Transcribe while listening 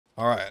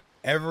All right.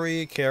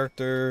 Every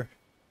character,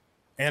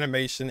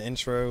 animation,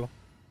 intro.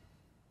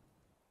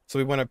 So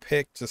we want to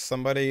pick just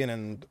somebody and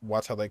then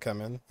watch how they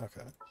come in.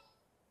 Okay.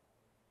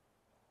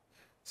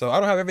 So I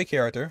don't have every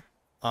character.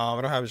 I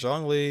don't have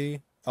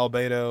Zhongli,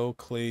 Albedo,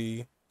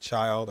 Klee,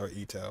 Child, or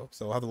Ito.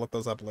 So we'll have to look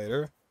those up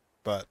later.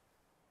 But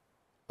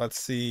let's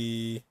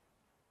see.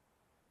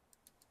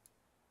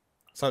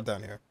 Start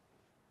down here.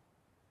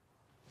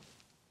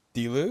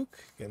 D-Luke,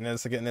 getting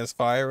his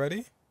fire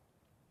ready.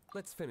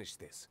 Let's finish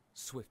this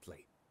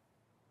swiftly.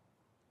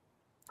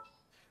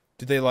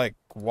 Do they like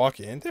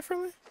walk in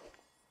differently?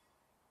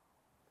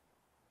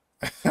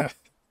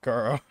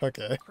 Girl,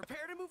 okay.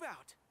 Prepare to move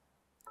out.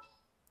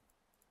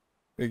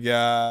 We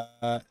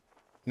got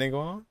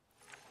Ningguang.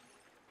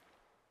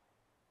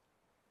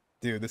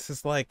 Dude, this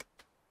is like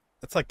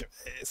it's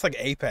like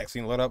Apex.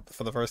 You can load up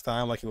for the first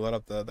time, like you load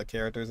up the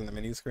characters in the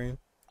mini screen.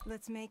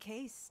 Let's make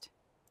haste.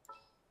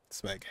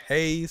 Let's make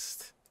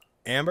haste.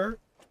 Amber?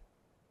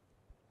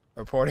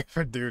 Reporting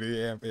for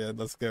duty. Amber, yeah,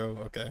 let's go.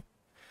 Okay.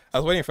 I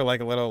was waiting for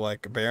like a little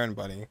like Baron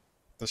Bunny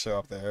to show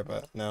up there,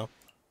 but no.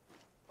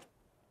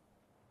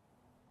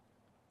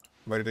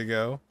 Ready to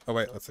go? Oh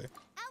wait, let's see.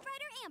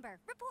 Outrider Amber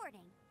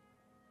reporting.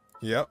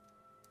 Yep.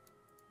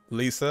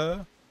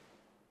 Lisa.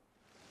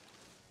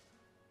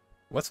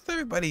 What's with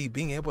everybody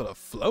being able to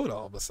float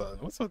all of a sudden?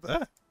 What's with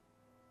that?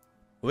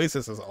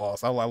 Lisa's is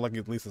awesome. I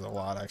like Lisa's a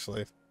lot,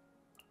 actually.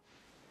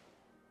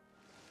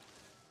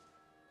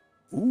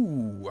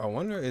 Ooh, I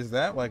wonder, is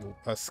that like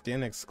a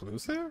skin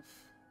exclusive?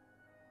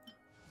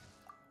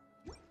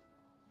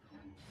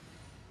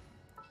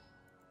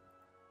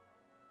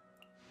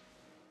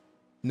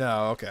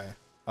 No, okay.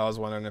 I was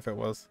wondering if it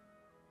was.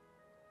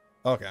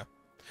 Okay.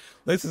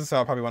 Lisa's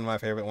probably one of my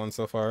favorite ones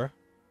so far.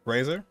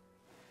 Razor.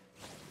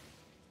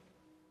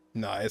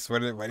 Nice,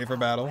 ready for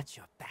battle. Watch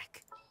your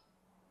back.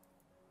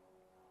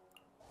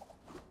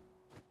 I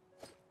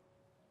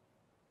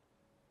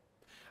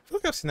feel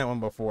like I've seen that one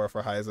before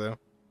for Heizo.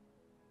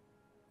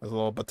 There's a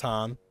little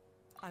baton.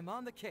 I'm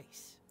on the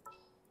case.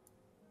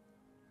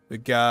 We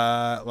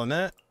got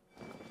Lynette.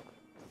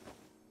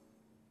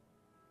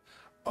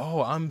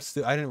 Oh, I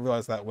didn't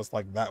realize that was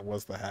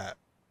the hat.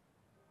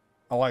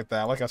 I like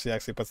that. I like how she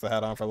actually puts the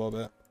hat on for a little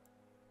bit.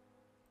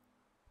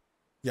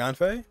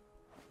 Yanfei?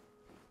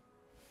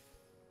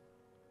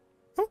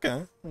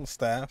 Okay, little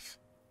staff.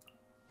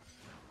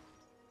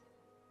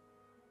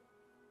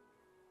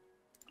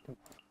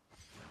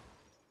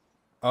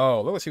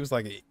 Oh, look what she was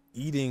like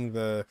eating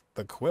the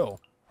quill.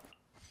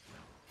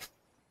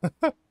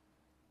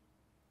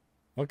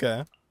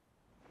 Okay.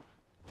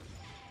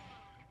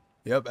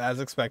 Yep, as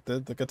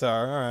expected, the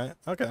guitar. All right.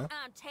 Okay.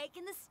 I'm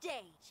taking the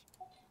stage.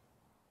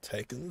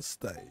 Taking the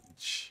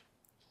stage.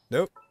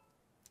 Nope.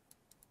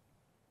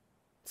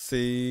 Let's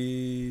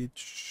see.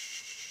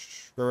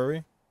 Where were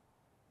we?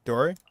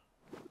 Dory?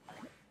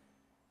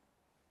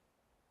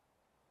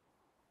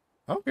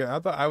 Okay, I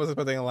thought I was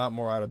expecting a lot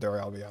more out of Dory,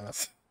 I'll be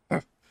honest.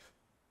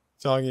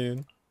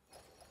 Chongyun.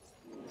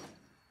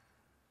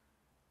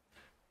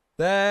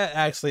 That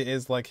actually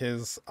is like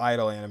his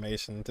idol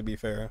animation, to be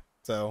fair.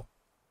 So,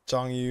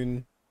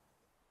 Chongyun.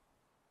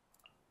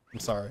 I'm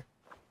sorry.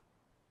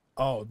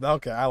 Oh,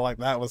 okay, I like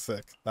that. Was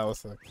sick. That was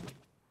sick.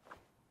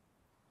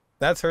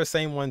 That's her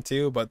same one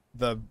too, but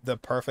the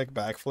perfect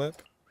backflip.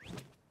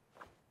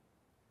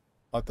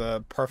 Like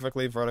the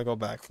perfectly vertical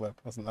backflip.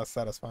 That's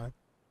satisfying.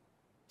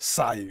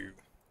 Sayu.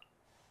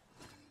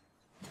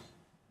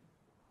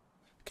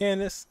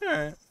 Candace.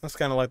 Alright. That's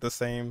kind of like the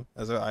same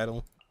as her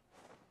idol.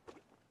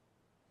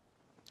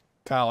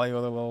 Kali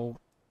with a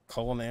little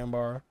colon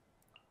ambar.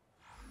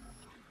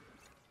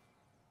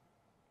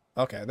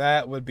 Okay,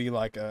 that would be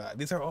like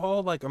these are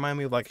all like remind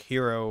me of like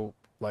hero,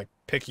 like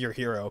pick your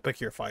hero, pick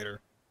your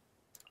fighter.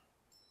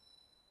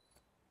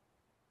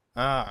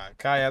 Ah,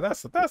 Kaya,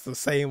 that's the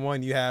same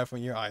one you have from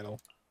your idol.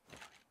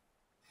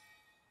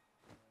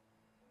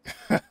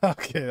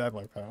 Okay, I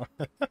like that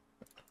one.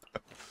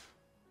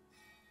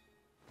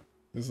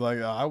 It's like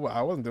I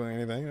wasn't doing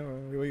anything.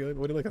 What are you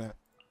looking at?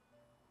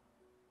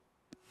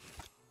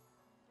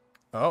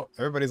 Oh,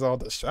 everybody's all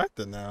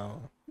distracted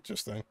now.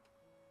 Interesting.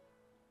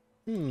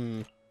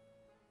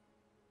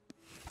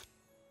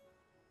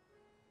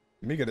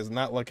 Mika does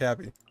not look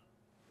happy.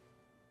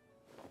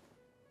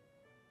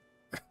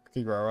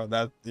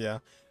 Kigara, yeah.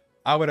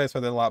 I would have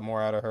expected a lot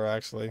more out of her,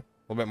 actually. A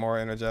little bit more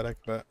energetic,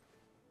 but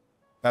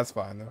that's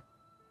fine, though.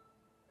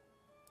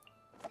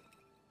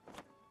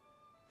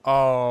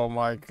 Oh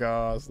my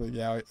gosh, the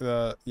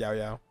Yao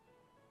Yao.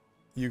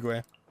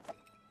 Yugui.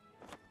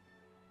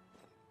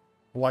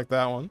 Like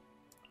that one.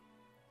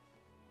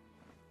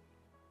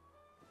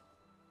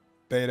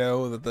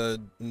 Beto with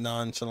the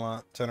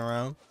nonchalant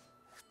turnaround.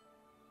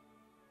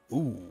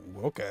 Ooh,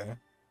 okay.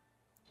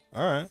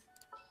 Alright,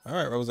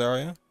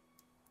 Rosaria.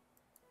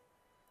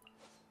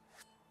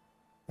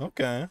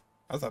 Okay.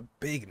 That's a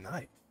big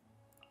knife.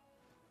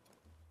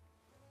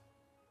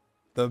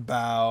 The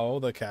bow,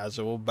 the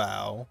casual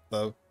bow,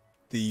 the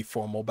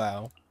formal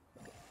bow.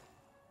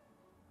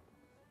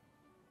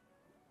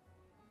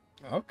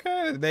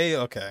 Okay,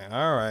 okay,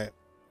 alright.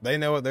 They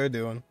know what they're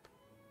doing.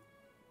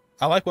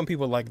 I like when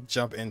people like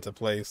jump into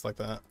place like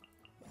that.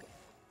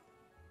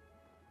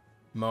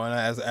 Mona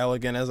as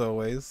elegant as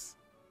always.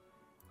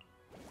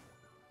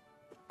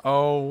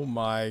 Oh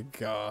my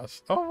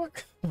gosh. Oh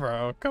my,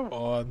 bro, come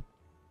on.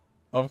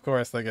 Of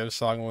course they give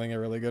Xiangling a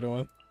really good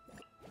one.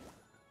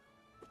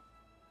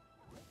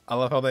 I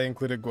love how they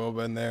included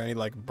Guoba in there and he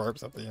like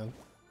burps at the end.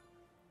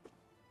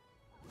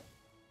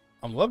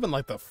 I'm loving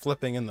like the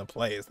flipping in the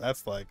plays.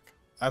 That's like,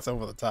 that's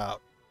over the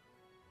top.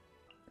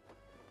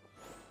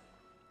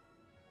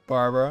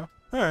 Barbara.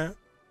 Alright.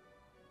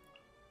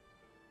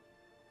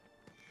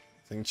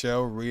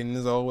 Xingqiu reading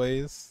as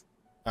always.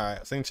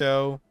 Alright,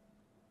 Xingqiu.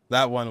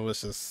 That one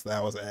was just,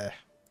 that was eh.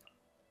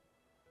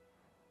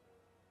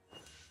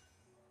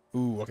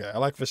 Ooh, okay. I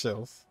like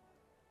Fischels.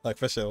 Like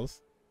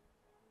Fischels.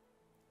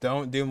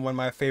 Don't do one of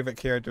my favorite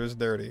characters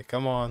dirty.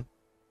 Come on.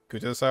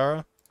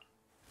 Kujosara.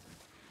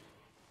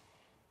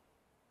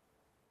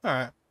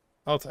 Alright.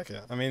 I'll take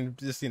it. I mean,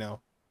 just, you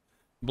know,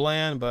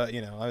 bland, but,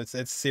 you know,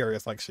 it's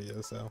serious like she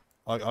is, so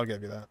I'll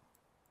give you that.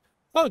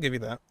 I'll give you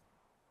that.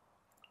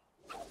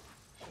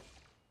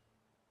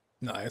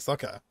 Nice,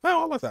 okay.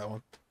 Oh, I like that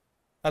one.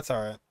 That's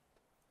alright.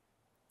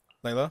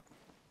 Layla?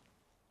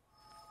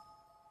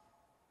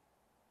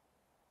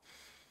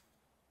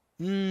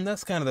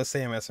 That's kind of the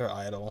same as her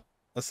idol.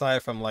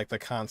 Aside from, like, the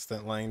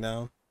constant laying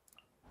down.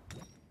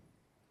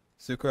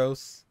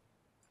 Sucrose?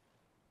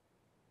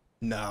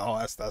 No,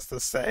 that's the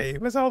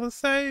same. It's all the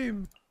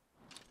same.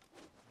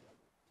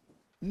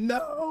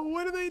 No,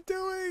 what are they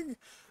doing?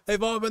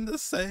 They've all been the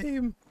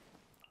same.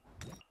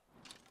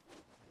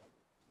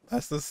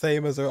 That's the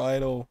same as her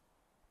idol.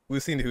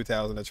 We've seen Hu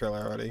Tao's in the trailer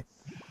already.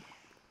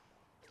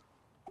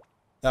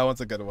 That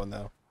one's a good one,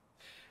 though.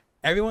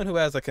 Everyone who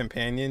has a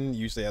companion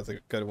usually has a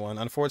good one.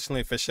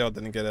 Unfortunately, Fischel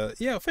didn't get a...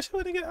 Yeah,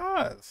 Fischel didn't get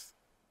Oz.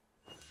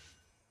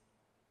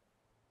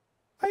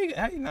 How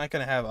you not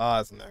gonna have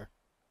Oz in there?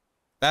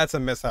 That's a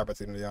missed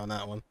opportunity on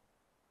that one.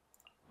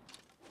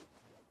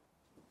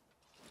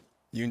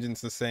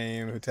 Yunjin's the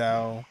same. Hu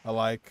Tao, I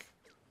like.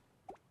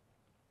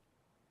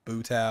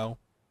 Bu Tao.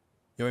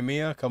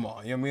 Yoimiya, come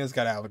on. Yoimiya's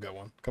gotta have a good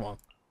one. Come on.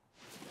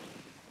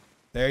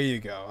 There you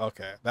go.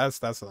 Okay,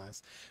 that's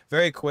nice.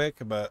 Very quick,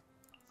 but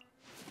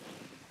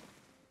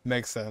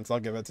makes sense.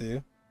 I'll give it to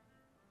you.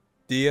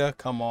 Dia,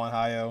 come on,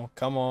 Hayo.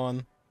 Come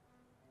on.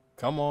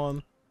 Come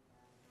on.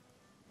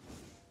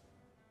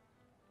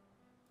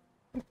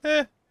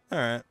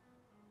 Alright.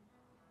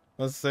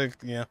 Let's say,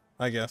 yeah,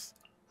 I guess.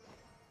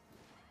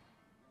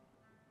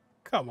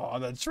 Come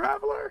on, the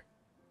Traveler.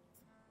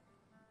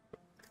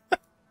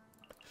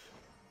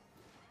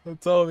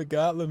 That's all we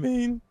got,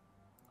 Lamine.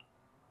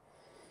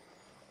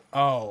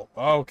 Oh,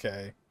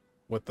 okay.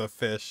 With the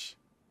fish.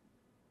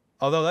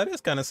 Although that is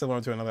kind of similar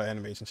to another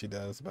animation she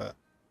does, but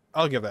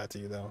I'll give that to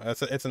you though.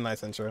 It's a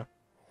nice intro.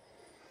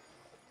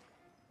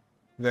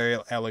 Very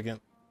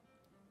elegant.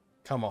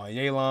 Come on,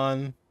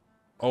 Yelan.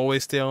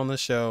 Always still on the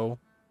show.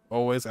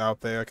 Always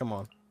out there. Come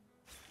on.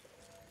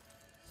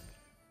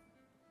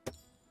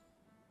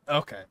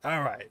 Okay,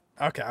 alright.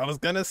 Okay, I was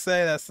gonna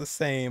say that's the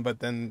same, but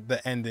then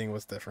the ending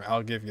was different.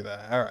 I'll give you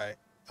that. Alright.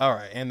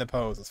 Alright, and the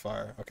pose is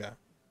fire. Okay.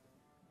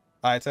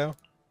 Aito?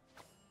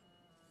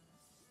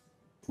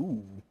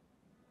 Ooh.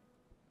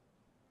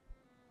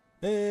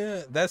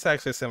 Yeah, that's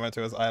actually similar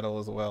to his idol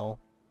as well.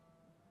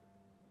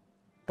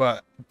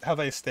 But how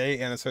they stay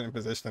in a certain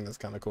position is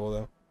kind of cool,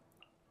 though.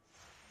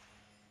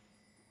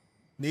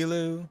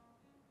 Nilu.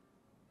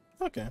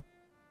 Okay.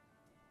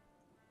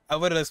 I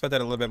would have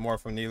expected a little bit more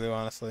from Nilu,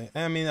 honestly.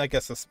 I mean, I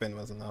guess the spin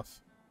was enough.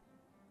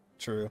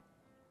 True.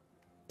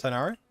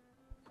 Tanari?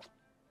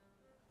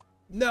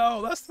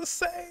 No, that's the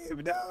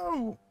same.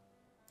 No.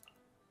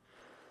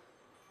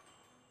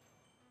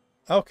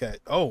 Okay.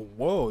 Oh,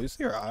 whoa. You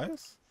see her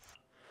eyes?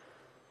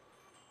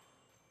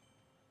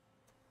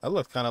 That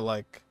looked kind of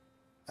like...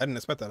 I didn't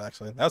expect that,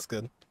 actually. That's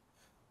good.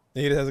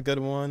 Nita has a good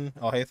one.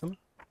 I'll hate them.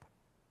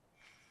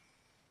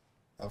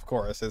 Of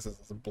course, this is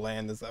as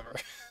bland as ever.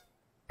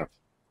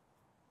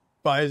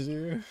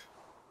 Baiju.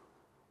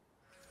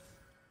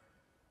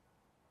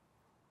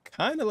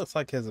 Kind of looks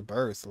like his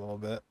burst a little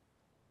bit.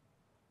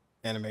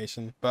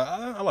 Animation. But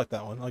I like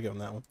that one. I'll give him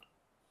that one.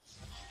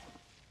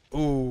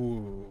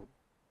 Ooh.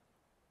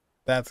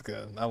 That's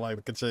good. I like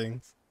the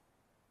ka-chings.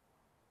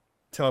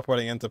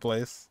 Teleporting into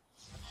place.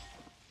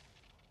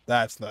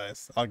 That's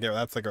nice. I'll give it.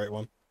 That's a great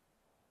one.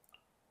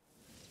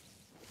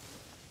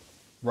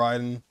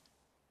 Raiden.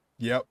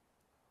 Yep.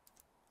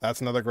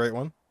 That's another great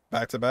one.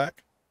 Back to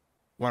back.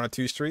 1 or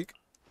 2 streak.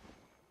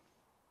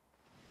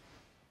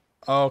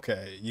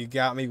 Okay, you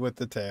got me with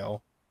the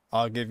tail.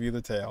 I'll give you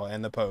the tail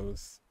and the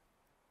pose.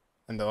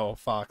 And the old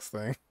fox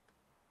thing.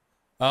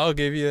 I'll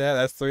give you that.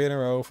 That's 3 in a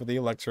row for the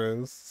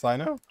Electros.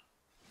 Sino?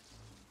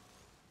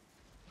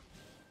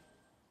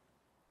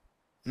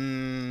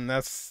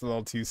 That's a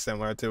little too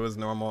similar to his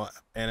normal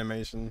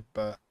animation,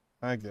 but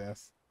I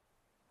guess.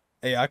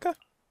 Ayaka?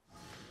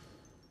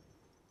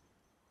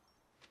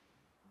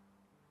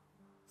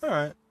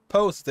 Alright.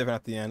 Pose is different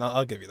at the end.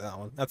 I'll give you that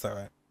one. That's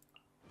alright.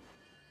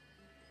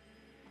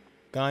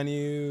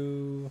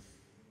 Ganyu.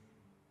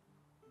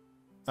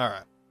 All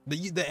right.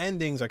 The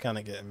endings are kind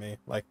of getting me.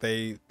 Like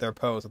their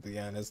pose at the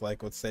end is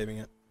like what's saving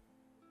it.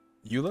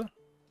 Eula.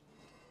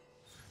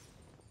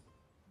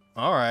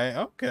 All right.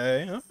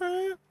 Okay. All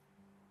right.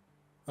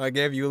 I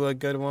gave Eula a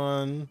good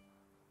one.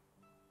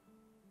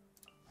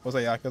 What's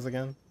that Yakuza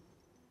again?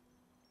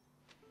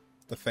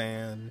 The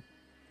fan.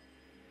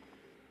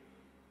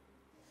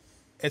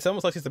 It's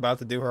almost like she's about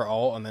to do her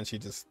ult and then she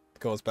just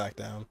goes back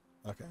down.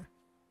 Okay.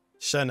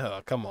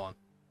 Shenhe, come on.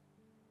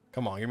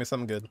 Come on, give me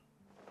something good.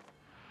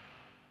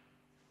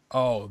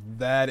 Oh,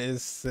 that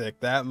is sick.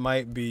 That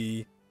might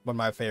be one of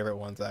my favorite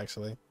ones,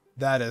 actually.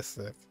 That is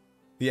sick.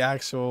 The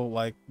actual,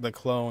 like, the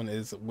clone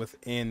is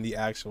within the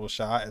actual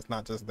shot. It's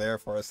not just there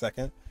for a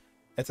second.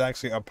 It's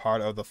actually a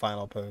part of the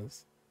final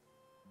pose.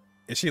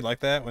 Is she like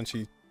that when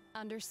she...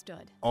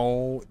 Understood.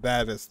 Oh,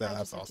 that's I just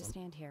awesome. have to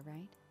stand here,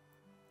 right?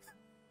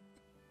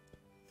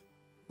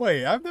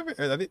 Wait, I've never...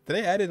 Did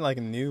they add in, like,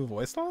 new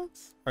voice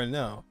lines? Or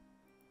no?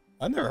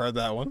 I've never heard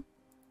that one.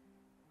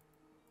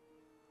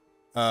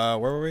 Where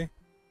were we?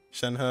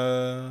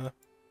 Shenhe.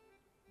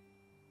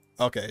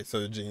 Okay,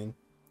 so Jean.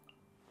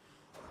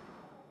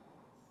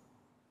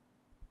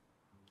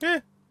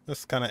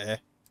 That's kind of eh.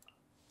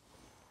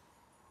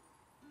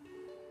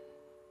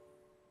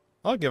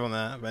 I'll give him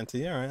that,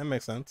 Venti. Alright, that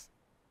makes sense.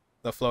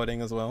 The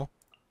floating as well.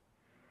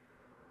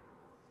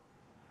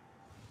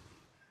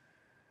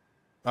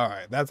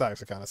 Alright, that's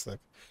actually kind of sick.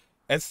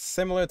 It's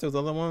similar to the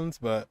other ones,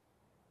 but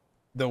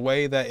the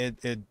way that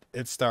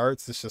it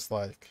starts, it's just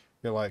like,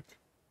 you're like,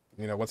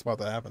 you know, what's about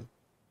to happen?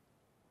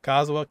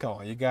 Kazuha, come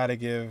on, you gotta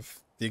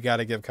give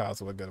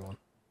Kazuha a good one.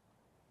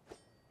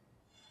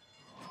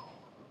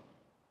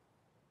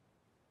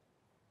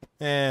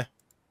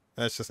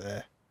 That's just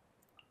eh.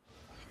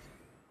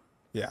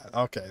 Yeah,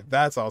 okay,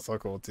 that's also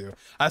cool too.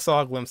 I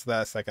saw a glimpse of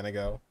that a second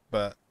ago,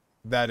 but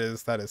that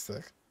is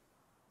sick.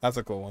 That's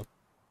a cool one.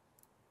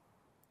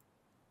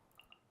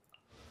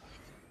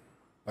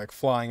 Like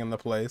flying in the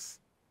place.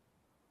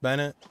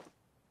 Bennett.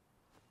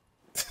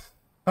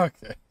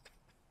 Okay.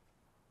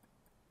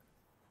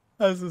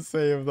 That's the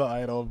same of the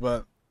idol,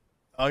 but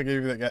I'll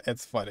give you that.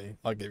 It's funny.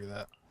 I'll give you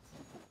that.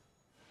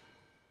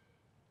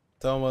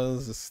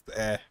 Toma's just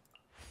eh.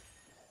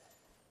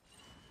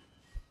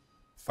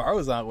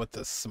 Faruzan with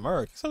the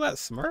smirk. You saw that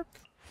smirk?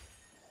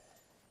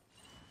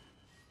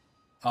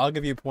 I'll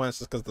give you points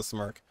just because of the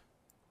smirk.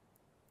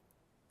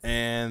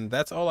 And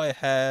that's all I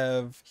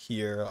have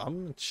here.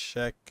 I'm gonna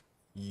check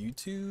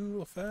YouTube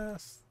real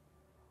fast.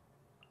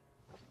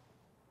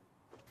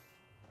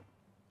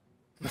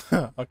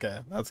 Okay,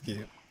 that's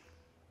cute.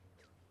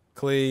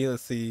 Klee,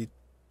 let's see.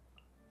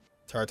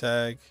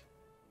 Tartag.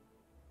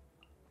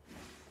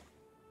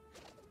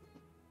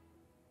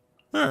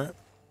 Alright.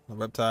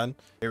 Riptide.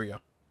 Here we go.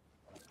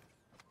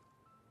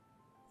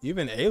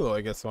 Even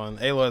Aloy gets one.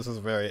 Aloy is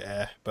very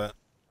eh, but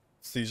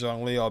see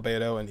Zhongli,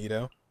 Albedo, and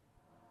Ito.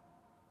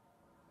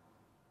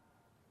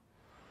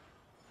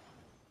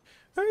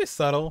 Very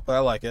subtle, but I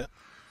like it.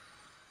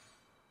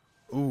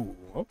 Ooh,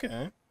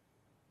 okay.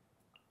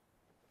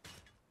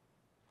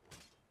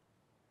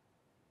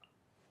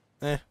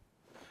 Eh.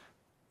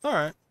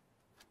 Alright.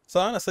 So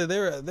honestly,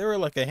 there were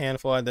like a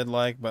handful I did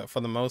like, but for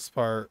the most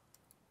part,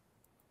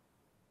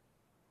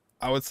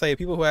 I would say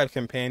people who had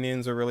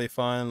companions are really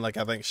fun. Like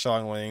I think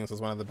Xiangling's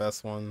was one of the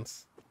best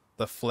ones.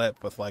 The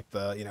flip with like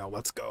the, you know,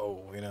 let's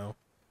go, you know.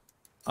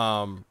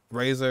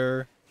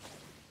 Razor.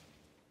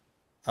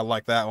 I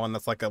like that one.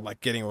 That's like a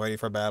getting ready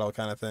for battle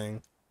kind of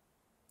thing.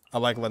 I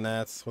like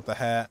Lynette's with the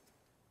hat.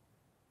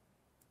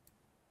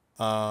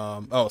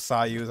 Oh,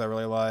 Sayu's I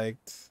really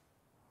liked.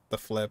 The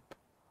flip.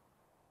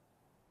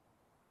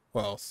 Who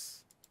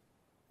else?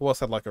 Who else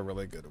had like a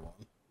really good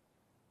one?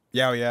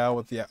 Yao Yao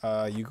with the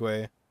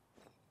Yugui.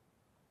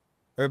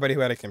 Everybody who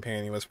had a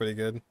companion was pretty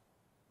good.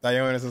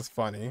 Dionis is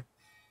funny.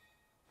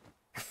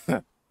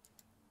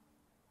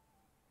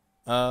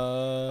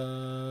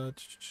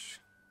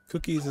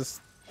 Cookies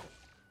is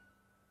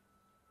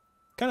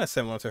kind of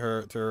similar to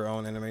her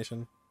own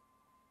animation.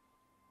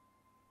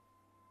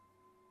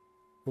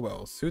 Who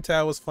else? Hu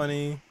Tao was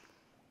funny.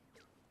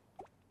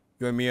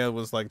 Yoimiya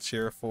was like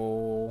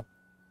cheerful.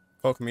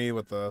 Poke Me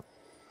with the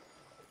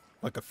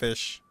like a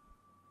fish.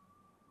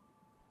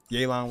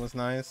 Yelan was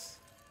nice.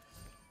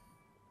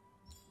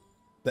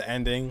 The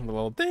ending, the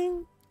little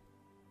ding.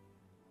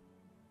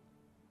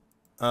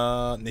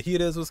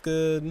 Nahida's was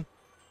good.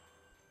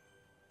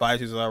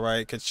 Baiju's was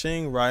alright.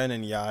 Kaching, Ryan,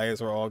 and Yai's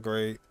were all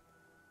great.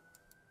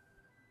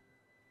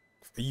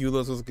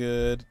 Eula's was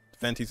good.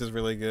 Venti's was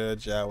really good.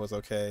 Zhao was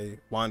okay.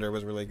 Wander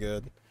was really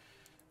good.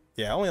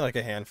 Yeah, only like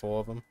a handful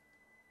of them.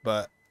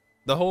 But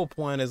the whole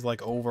point is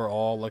like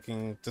overall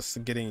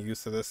just getting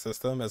used to this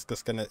system is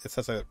just it's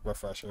such a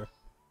refresher.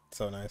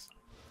 So nice.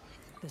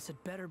 This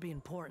had better be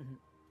important.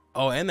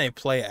 Oh, and they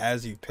play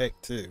as you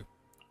pick too.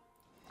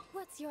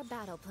 What's your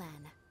battle plan?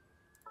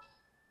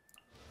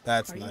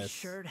 That's Are nice. you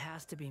sure it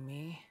has to be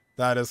me?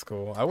 That is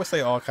cool. I wish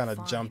they all kind of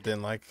Fine. jumped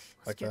in like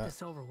Let's get that.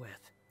 this over with.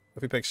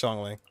 If we pick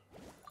Xiangling.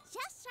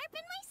 Just sharpen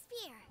my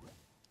spear.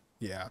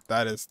 Yeah,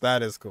 that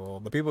is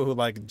cool. The people who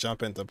like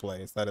jump into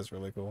place, that is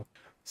really cool.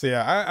 So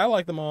yeah, I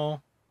like them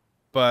all,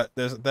 but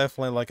there's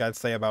definitely like I'd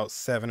say about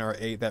 7 or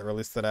 8 that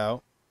really stood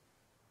out.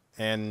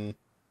 And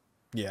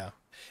yeah,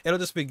 it'll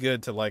just be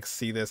good to like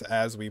see this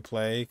as we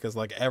play, because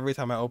like every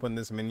time I open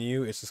this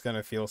menu, it's just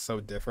gonna feel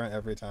so different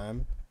every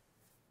time.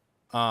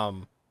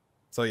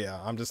 So yeah,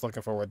 I'm just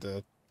looking forward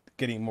to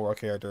getting more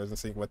characters and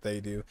seeing what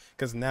they do,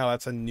 because now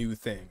that's a new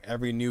thing.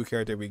 Every new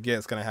character we get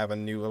is gonna have a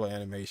new little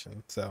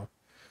animation. So,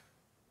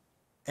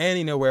 and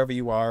you know, wherever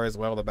you are as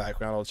well, the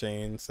background will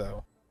change.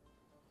 So,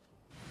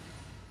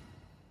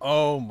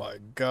 oh my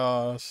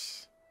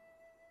gosh,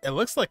 it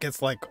looks like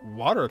it's like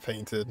water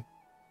painted.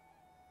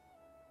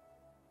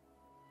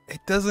 It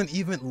doesn't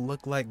even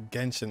look like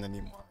Genshin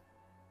anymore.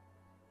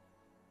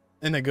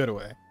 In a good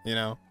way, you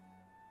know?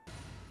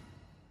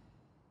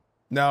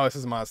 No, this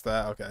is my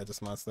stat. Okay,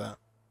 just my stat.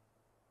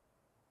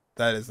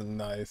 That is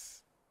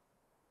nice.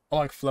 Oh,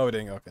 like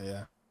floating. Okay,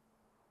 yeah.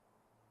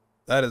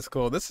 That is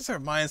cool. This just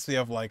reminds me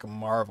of like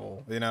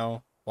Marvel, you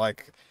know?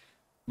 Like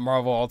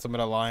Marvel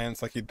Ultimate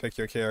Alliance, like you'd pick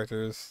your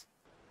characters.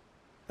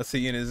 Let's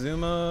see,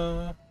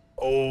 Inazuma.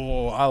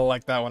 Oh, I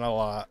like that one a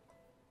lot.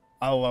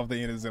 I love the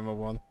Inazuma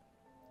one.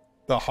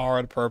 The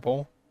hard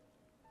purple.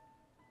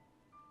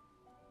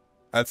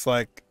 That's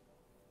like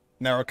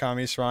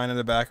Narukami Shrine in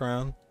the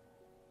background.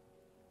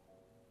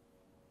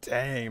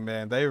 Dang,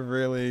 man, they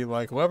really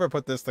like whoever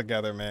put this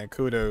together, man.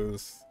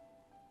 Kudos.